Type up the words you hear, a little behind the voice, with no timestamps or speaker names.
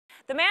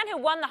The man who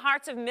won the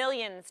hearts of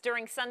millions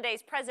during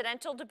Sunday's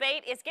presidential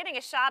debate is getting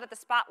a shot at the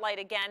spotlight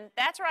again.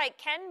 That's right,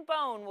 Ken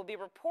Bone will be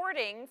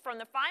reporting from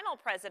the final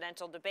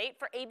presidential debate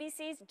for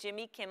ABC's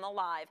Jimmy Kimmel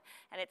Live,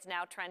 and it's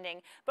now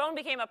trending. Bone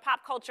became a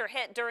pop culture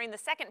hit during the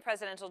second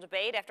presidential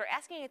debate after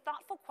asking a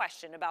thoughtful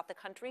question about the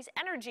country's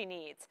energy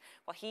needs.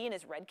 Well, he and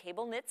his red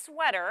cable knit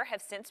sweater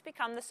have since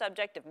become the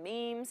subject of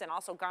memes and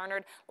also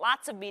garnered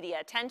lots of media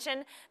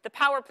attention. The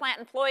power plant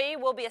employee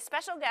will be a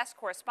special guest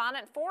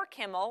correspondent for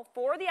Kimmel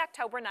for the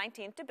October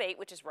 19th debate,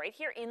 which is right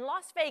here in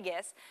Las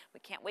Vegas. We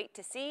can't wait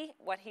to see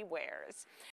what he wears.